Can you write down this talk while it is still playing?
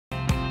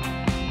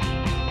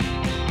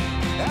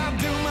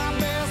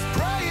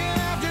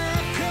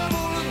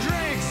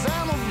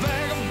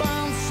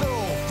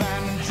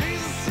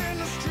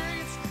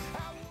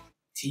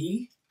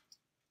Tea?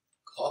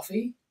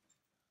 Coffee?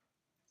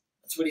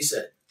 That's what he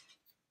said.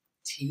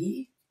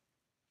 Tea?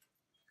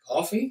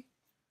 Coffee?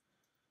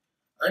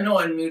 I know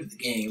I'm new to the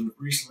game, but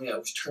recently I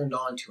was turned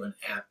on to an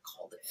app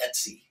called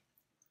Etsy.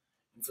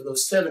 And for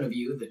those 7 of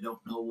you that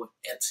don't know what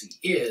Etsy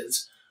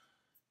is,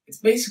 it's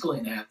basically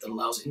an app that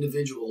allows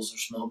individuals or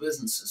small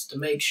businesses to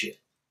make shit,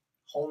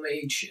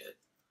 homemade shit,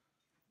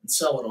 and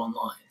sell it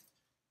online.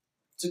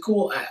 It's a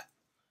cool app.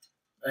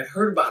 I'd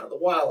heard about it a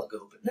while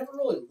ago, but never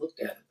really looked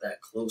at it that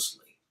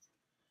closely.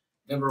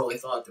 Never really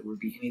thought there would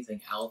be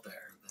anything out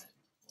there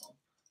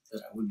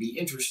that I would be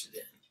interested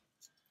in.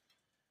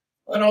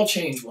 Well, it all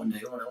changed one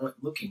day when I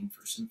went looking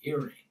for some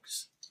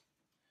earrings.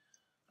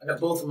 I got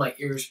both of my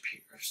ears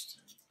pierced.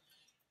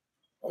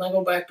 When I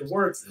go back to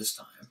work this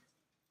time,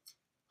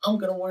 I'm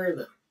going to wear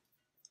them.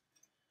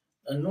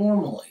 Now,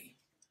 normally,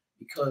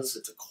 because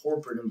it's a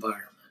corporate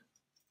environment,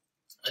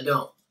 I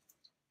don't.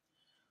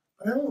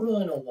 But I don't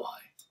really know why.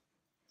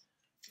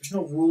 There's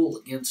no rule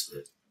against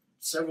it.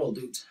 Several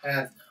dudes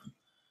have them.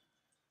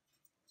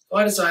 So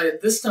I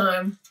decided this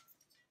time,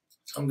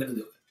 I'm going to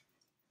do it.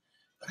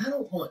 But I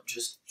don't want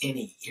just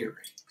any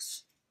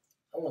earrings.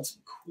 I want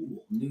some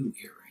cool new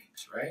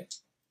earrings, right?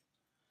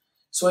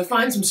 So I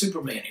find some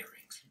Superman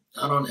earrings,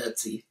 not on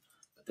Etsy,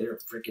 but they're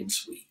freaking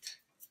sweet.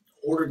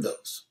 Ordered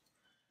those.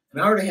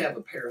 And I already have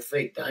a pair of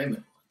fake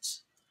diamond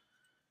ones.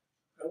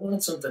 But I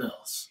wanted something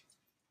else.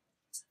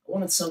 I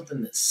wanted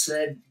something that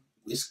said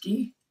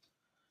whiskey,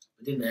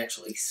 but didn't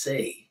actually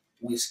say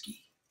whiskey.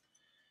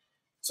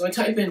 So I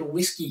type in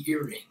whiskey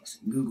earrings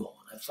in Google,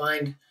 and I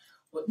find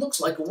what looks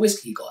like a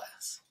whiskey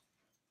glass.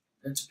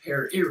 And it's a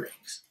pair of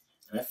earrings.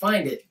 And I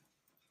find it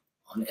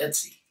on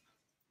Etsy.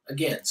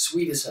 Again,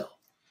 sweet as hell.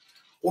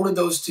 Ordered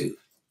those 2.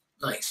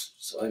 Nice.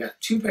 So I got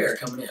 2 pair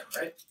coming in,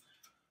 right?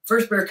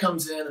 First pair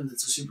comes in, and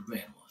it's a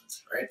Superman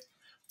ones, right?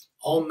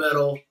 All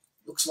metal.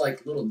 Looks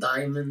like little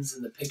diamonds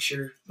in the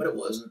picture, but it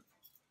wasn't.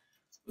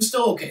 It was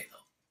still okay, though,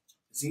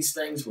 because these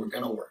things were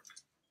going to work.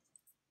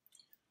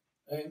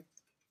 Okay?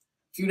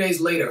 A few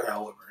days later,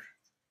 however,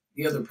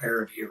 the other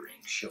pair of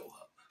earrings show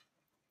up.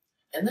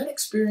 And that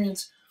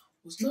experience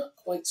was not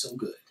quite so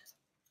good.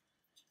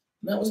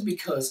 And that was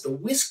because the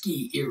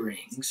whiskey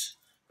earrings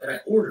that I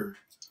ordered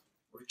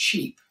were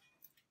cheap.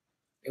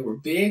 They were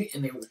big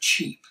and they were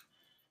cheap.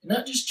 And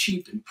not just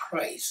cheap in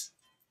price,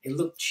 they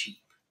looked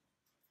cheap.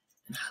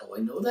 And how do I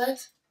know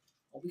that?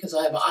 Well, because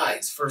I have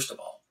eyes, first of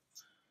all.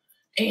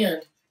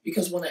 And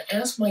because when I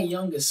asked my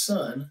youngest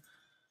son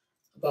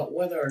about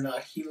whether or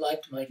not he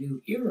liked my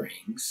new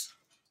earrings,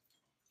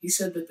 he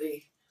said that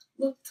they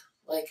looked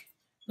like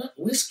not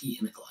whiskey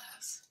in a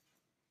glass,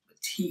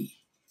 but tea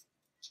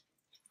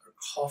or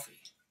coffee.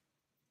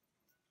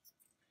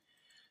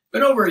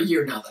 Been over a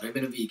year now that I've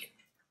been a vegan.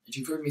 As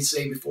you've heard me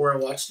say before, I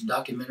watched a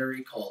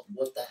documentary called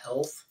What the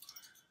Health.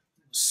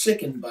 I was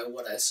sickened by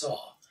what I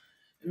saw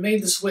and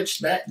made the switch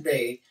that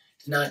day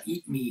to not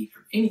eat meat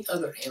or any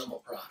other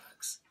animal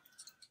products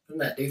from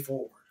that day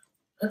forward.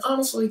 And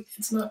honestly,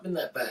 it's not been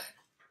that bad.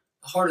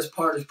 The hardest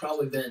part has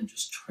probably been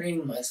just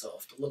training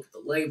myself to look at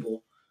the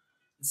label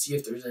and see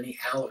if there's any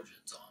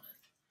allergens on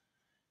it.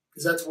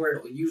 Because that's where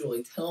it will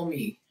usually tell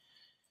me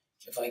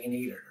if I can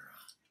eat it or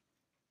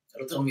not.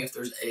 It'll tell me if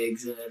there's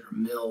eggs in it or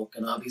milk,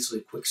 and obviously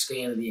a quick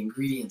scan of the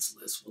ingredients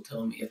list will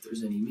tell me if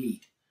there's any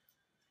meat.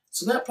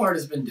 So that part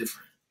has been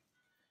different.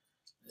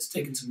 It's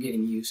taken some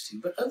getting used to,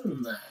 but other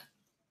than that,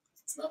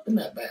 it's not been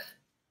that bad.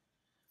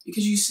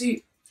 Because you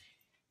see,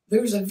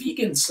 there's a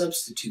vegan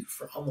substitute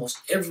for almost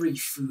every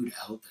food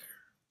out there.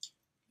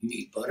 You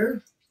need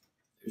butter?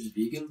 There's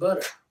vegan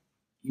butter.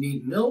 You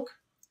need milk?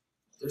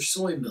 There's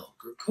soy milk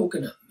or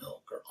coconut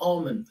milk or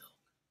almond milk.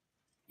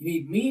 You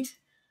need meat?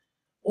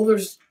 Well,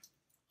 there's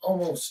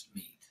almost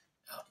meat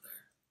out there.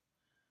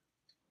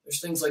 There's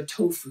things like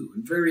tofu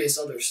and various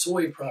other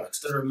soy products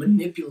that are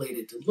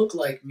manipulated to look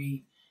like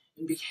meat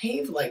and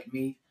behave like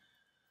meat.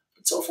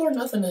 But so far,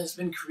 nothing has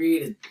been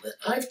created that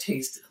I've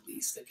tasted, at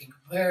least, that can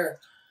compare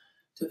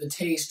to the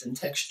taste and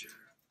texture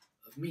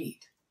of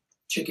meat.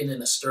 Chicken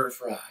in a stir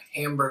fry,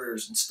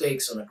 hamburgers and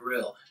steaks on a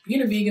grill.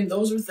 Being a vegan,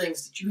 those are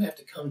things that you have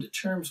to come to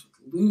terms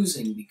with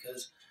losing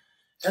because,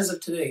 as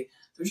of today,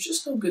 there's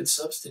just no good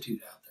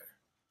substitute out there.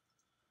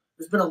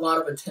 There's been a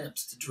lot of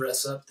attempts to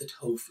dress up the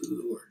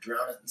tofu or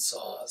drown it in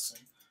sauce,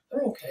 and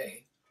they're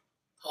okay,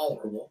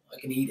 tolerable, I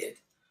can eat it,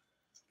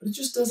 but it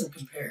just doesn't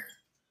compare.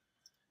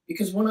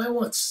 Because when I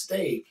want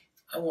steak,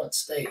 I want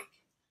steak.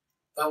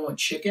 If I want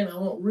chicken, I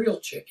want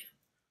real chicken.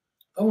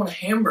 If I want a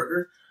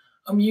hamburger,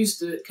 I'm used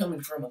to it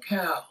coming from a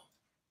cow.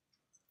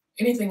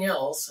 Anything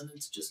else, and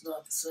it's just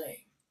not the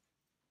same.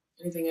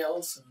 Anything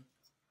else, and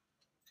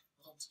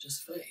well, it's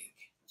just fake.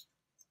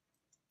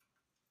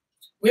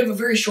 We have a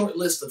very short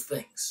list of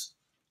things,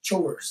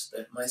 chores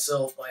that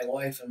myself, my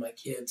wife, and my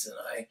kids and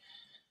I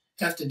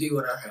have to do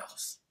in our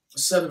house.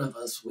 With 7 of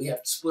us, we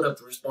have to split up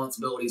the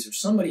responsibilities or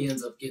somebody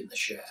ends up getting the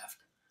shaft.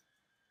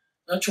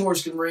 Now,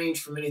 chores can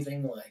range from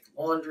anything like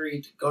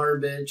laundry to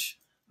garbage,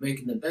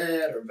 making the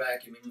bed, or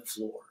vacuuming the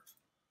floor.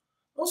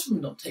 Most of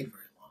them don't take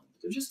very long,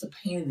 but they're just a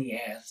pain in the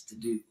ass to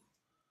do.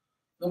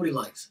 Nobody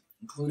likes them.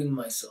 including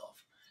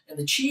myself. And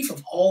the chief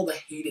of all the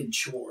hated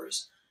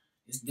chores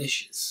is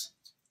dishes.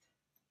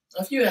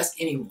 Now, if you ask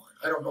anyone,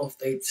 I don't know if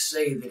they'd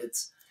say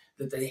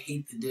that they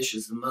hate the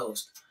dishes the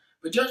most,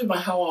 but judging by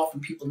how often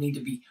people need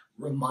to be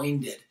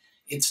reminded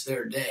it's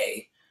their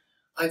day,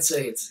 I'd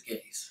say it's the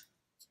case.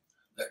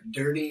 They're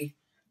dirty,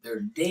 they're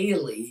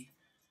daily,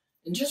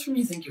 and just when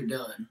you think you're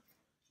done,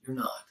 you're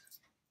not.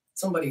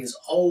 Somebody is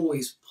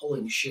always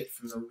pulling shit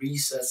from the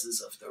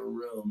recesses of their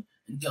room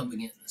and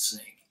dumping it in the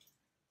sink.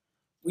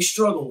 We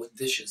struggle with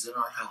dishes in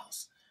our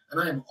house, and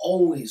I am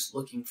always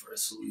looking for a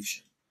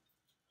solution.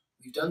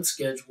 We've done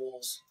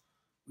schedules.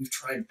 We've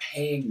tried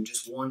paying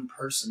just one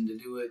person to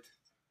do it.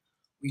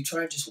 We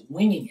tried just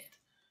winging it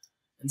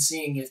and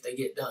seeing if they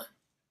get done,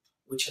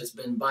 which has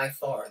been by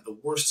far the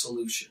worst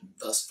solution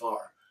thus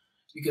far,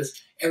 because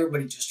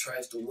everybody just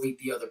tries to wait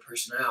the other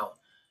person out,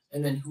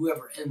 and then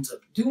whoever ends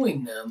up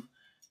doing them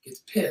gets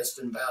pissed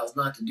and vows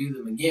not to do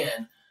them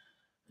again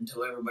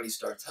until everybody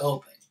starts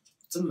helping.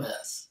 It's a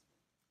mess.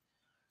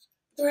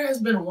 There has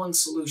been one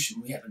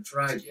solution we haven't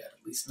tried yet,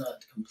 at least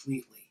not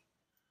completely,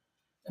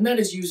 and that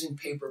is using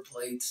paper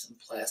plates and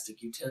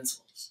plastic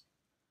utensils.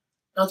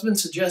 Now, it's been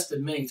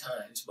suggested many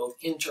times, both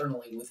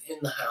internally within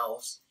the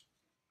house,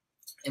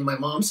 and my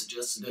mom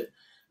suggested it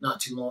not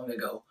too long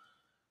ago,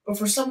 but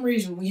for some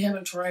reason we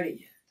haven't tried it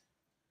yet.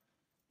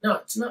 Now,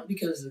 it's not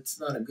because it's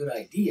not a good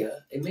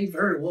idea, it may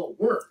very well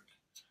work,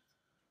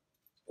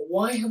 but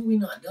why have we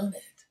not done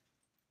it?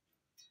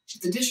 If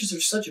the dishes are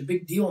such a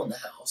big deal in the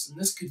house, and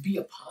this could be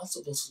a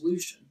possible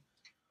solution,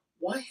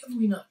 why have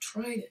we not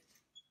tried it?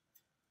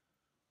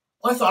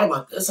 Well, I thought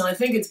about this, and I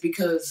think it's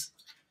because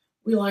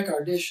we like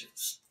our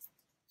dishes.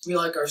 We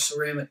like our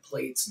ceramic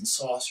plates and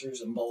saucers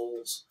and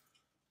bowls.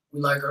 We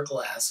like our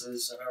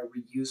glasses and our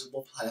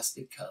reusable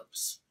plastic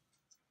cups.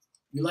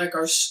 We like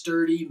our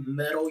sturdy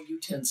metal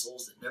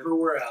utensils that never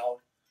wear out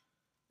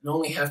and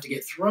only have to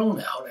get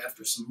thrown out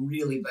after some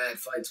really bad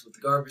fights with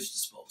the garbage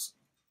disposal.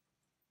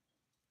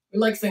 We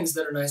like things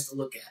that are nice to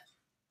look at,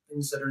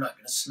 things that are not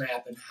going to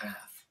snap in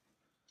half,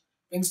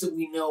 things that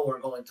we know are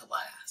going to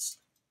last.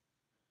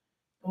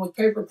 And with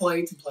paper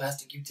plates and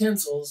plastic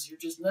utensils, you're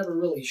just never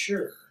really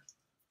sure.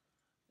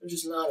 They're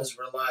just not as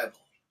reliable.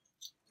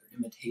 They're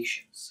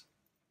imitations,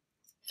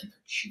 and they're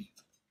cheap.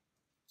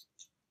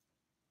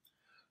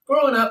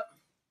 Growing up,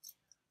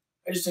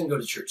 I just didn't go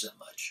to church that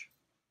much.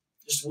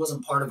 It just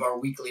wasn't part of our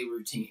weekly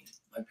routine.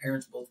 My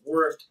parents both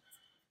worked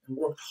and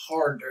worked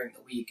hard during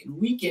the week, and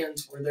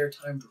weekends were their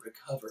time to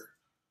recover.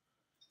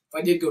 If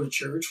I did go to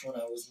church when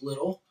I was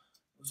little,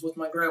 it was with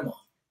my grandma.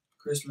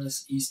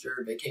 Christmas,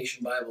 Easter,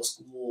 vacation Bible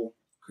school,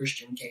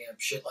 Christian camp,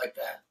 shit like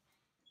that.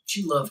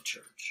 She loved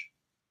church,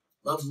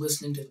 loved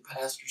listening to the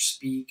pastor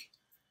speak,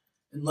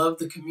 and loved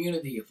the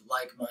community of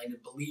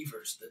like-minded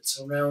believers that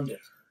surrounded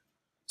her,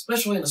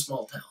 especially in a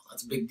small town.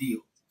 That's a big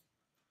deal.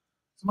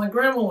 So my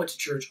grandma went to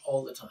church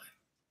all the time,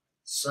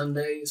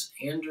 Sundays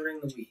and during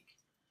the week.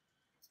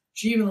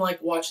 She even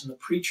liked watching the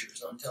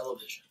preachers on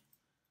television,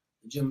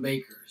 the Jim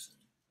Bakkers and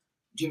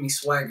Jimmy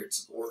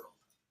Swaggarts of the world.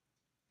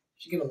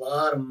 She gave a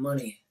lot of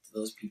money to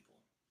those people,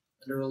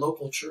 and to her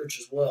local church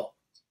as well.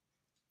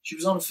 She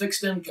was on a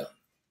fixed income.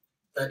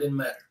 That didn't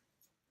matter.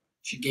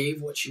 She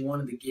gave what she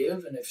wanted to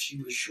give, and if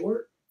she was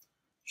short,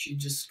 she'd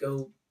just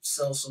go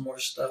sell some more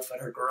stuff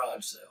at her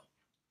garage sale.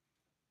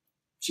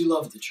 She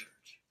loved the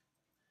church.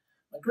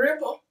 My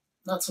grandpa,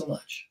 not so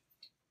much.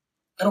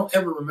 I don't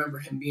ever remember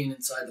him being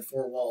inside the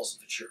four walls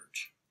of a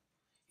church.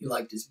 He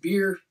liked his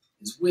beer,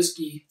 his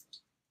whiskey,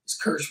 his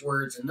curse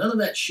words, and none of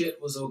that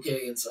shit was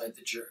okay inside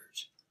the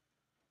church.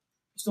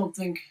 I just don't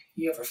think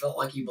he ever felt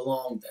like he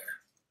belonged there.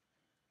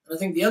 And I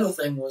think the other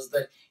thing was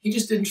that he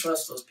just didn't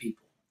trust those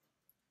people.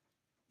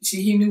 You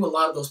see, he knew a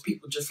lot of those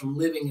people just from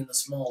living in the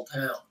small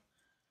town.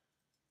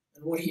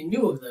 And what he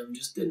knew of them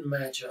just didn't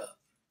match up.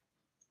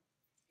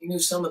 He knew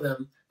some of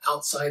them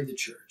outside the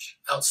church,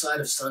 outside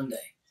of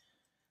Sunday,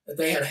 that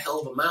they had a hell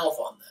of a mouth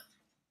on them.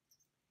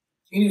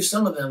 He knew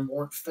some of them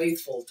weren't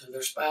faithful to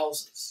their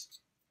spouses.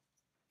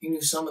 He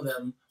knew some of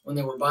them, when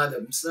they were by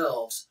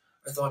themselves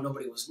or thought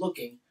nobody was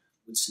looking,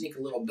 would sneak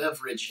a little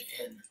beverage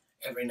in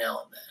every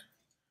now and then.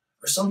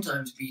 Or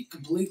sometimes be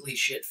completely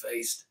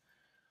shit-faced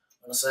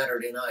on a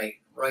Saturday night,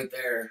 right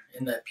there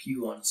in that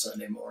pew on a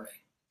Sunday morning.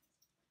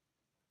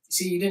 You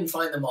see, you didn't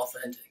find them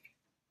authentic.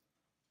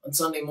 On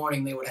Sunday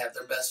morning, they would have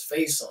their best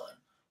face on,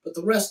 but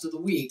the rest of the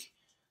week,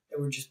 they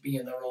were just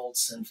being their old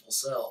sinful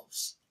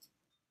selves.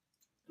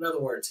 In other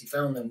words, he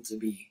found them to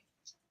be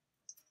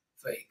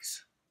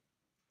fakes.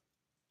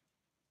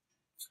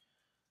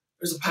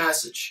 There's a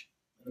passage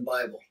in the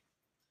Bible,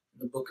 in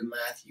the book of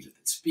Matthew,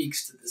 that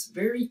speaks to this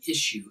very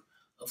issue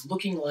of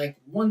looking like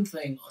one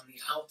thing on the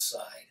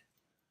outside,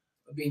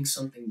 but being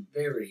something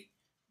very,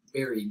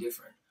 very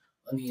different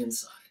on the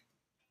inside.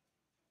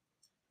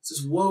 It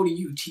says, "Woe to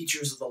you,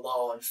 teachers of the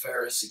law and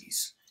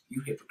Pharisees,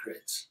 you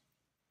hypocrites!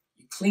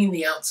 You clean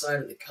the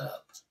outside of the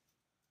cup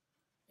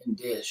and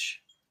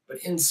dish,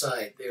 but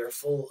inside they are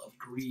full of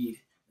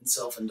greed and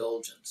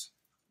self-indulgence.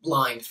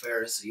 Blind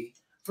Pharisee,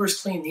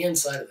 first clean the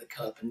inside of the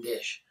cup and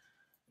dish,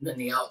 and then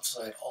the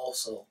outside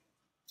also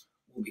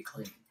will be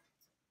clean.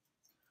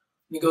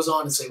 And he goes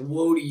on to say,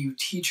 "Woe to you,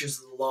 teachers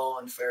of the law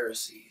and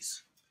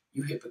Pharisees,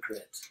 you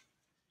hypocrites!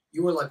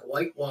 You are like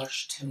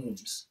whitewashed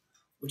tombs,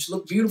 which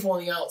look beautiful on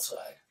the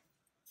outside,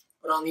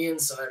 but on the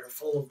inside are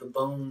full of the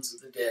bones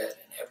of the dead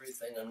and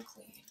everything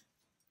unclean.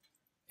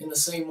 In the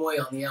same way,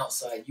 on the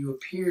outside, you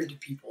appear to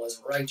people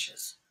as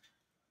righteous,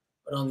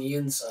 but on the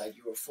inside,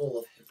 you are full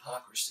of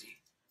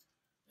hypocrisy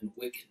and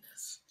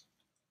wickedness."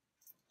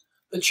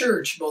 The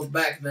church, both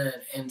back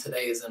then and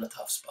today, is in a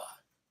tough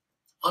spot.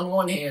 On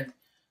one hand,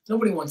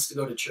 nobody wants to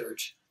go to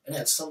church and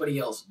have somebody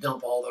else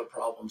dump all their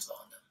problems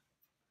on them.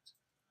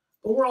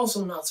 But we're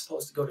also not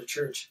supposed to go to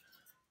church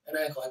and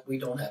act like we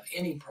don't have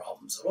any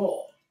problems at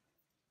all,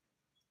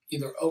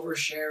 either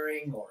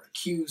oversharing or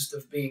accused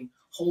of being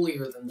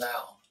holier than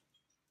thou.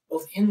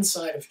 Both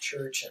inside of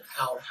church and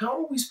out,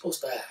 how are we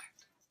supposed to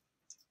act?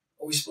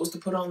 Are we supposed to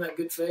put on that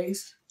good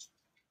face?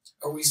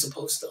 Are we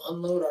supposed to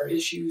unload our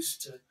issues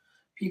to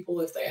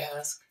people if they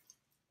ask,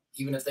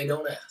 even if they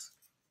don't ask?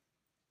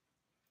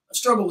 I've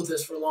struggled with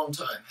this for a long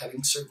time,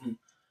 having certain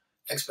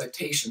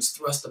expectations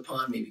thrust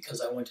upon me because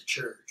I went to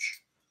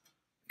church,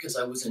 because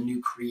I was a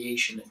new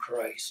creation in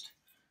Christ,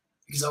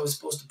 because I was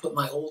supposed to put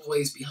my old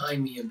ways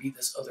behind me and be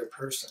this other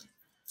person.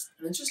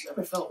 And it just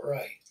never felt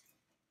right.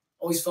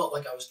 Always felt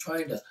like I was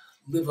trying to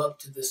live up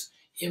to this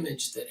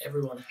image that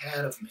everyone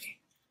had of me.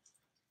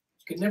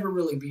 I could never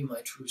really be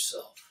my true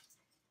self.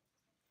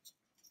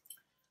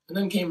 And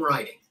then came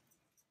writing.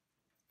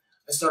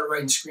 I started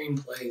writing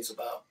screenplays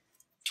about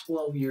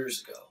 12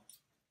 years ago.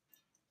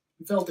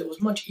 I felt it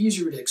was much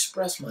easier to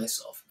express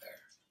myself there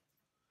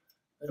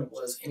than it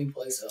was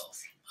anyplace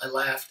else. I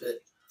laughed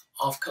at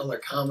off-color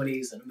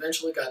comedies and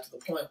eventually got to the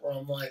point where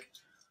I'm like,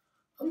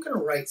 I'm going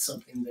to write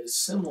something that is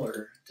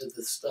similar to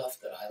the stuff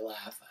that I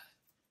laugh at.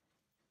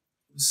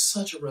 It was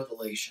such a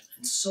revelation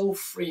and so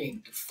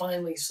freeing to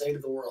finally say to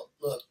the world,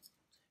 look,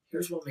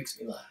 here's what makes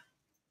me laugh.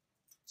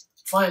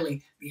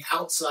 Finally, the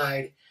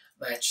outside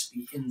matched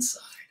the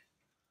inside.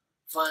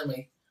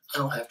 Finally, I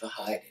don't have to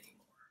hide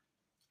anymore.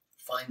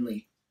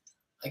 Finally,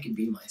 I can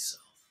be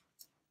myself.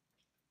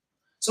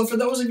 So for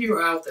those of you who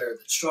are out there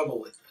that struggle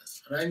with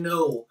this, and I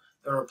know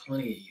there are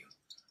plenty of you,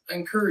 I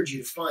encourage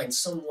you to find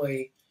some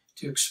way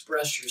to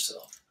express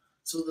yourself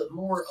so that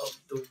more of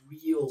the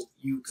real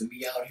you can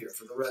be out here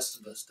for the rest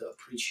of us to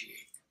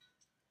appreciate.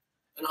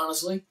 And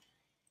honestly,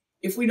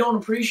 if we don't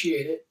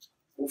appreciate it,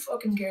 who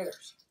fucking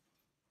cares?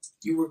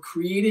 You were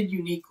created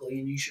uniquely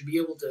and you should be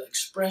able to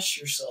express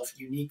yourself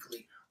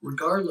uniquely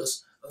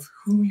regardless of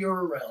who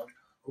you're around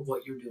or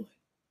what you're doing.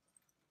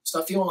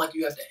 Stop feeling like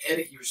you have to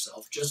edit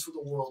yourself just for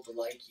the world to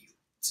like you.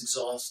 It's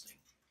exhausting.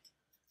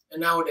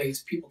 And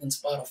nowadays, people can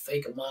spot a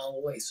fake a mile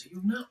away, so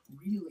you're not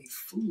really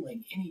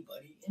fooling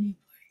anybody anyway.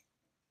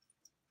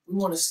 We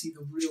want to see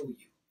the real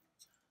you.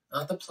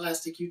 Not the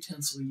plastic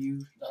utensil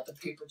you, not the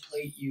paper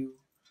plate you,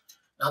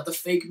 not the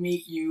fake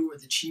meat you, or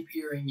the cheap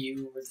earring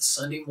you, or the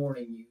Sunday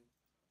morning you.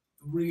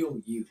 The real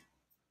you.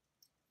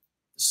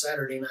 The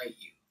Saturday night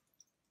you.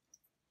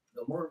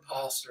 No more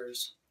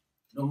imposters,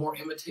 no more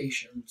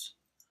imitations,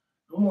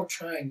 no more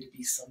trying to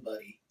be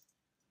somebody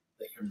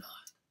that you're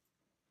not.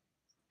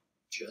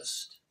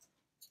 Just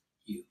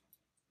you.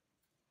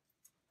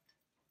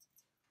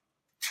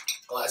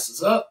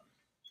 Glasses up.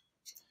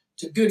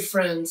 To good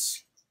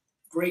friends,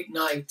 great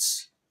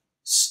nights,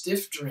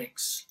 stiff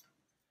drinks,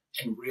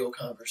 and real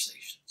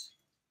conversations.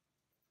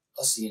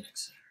 I'll see you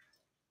next time.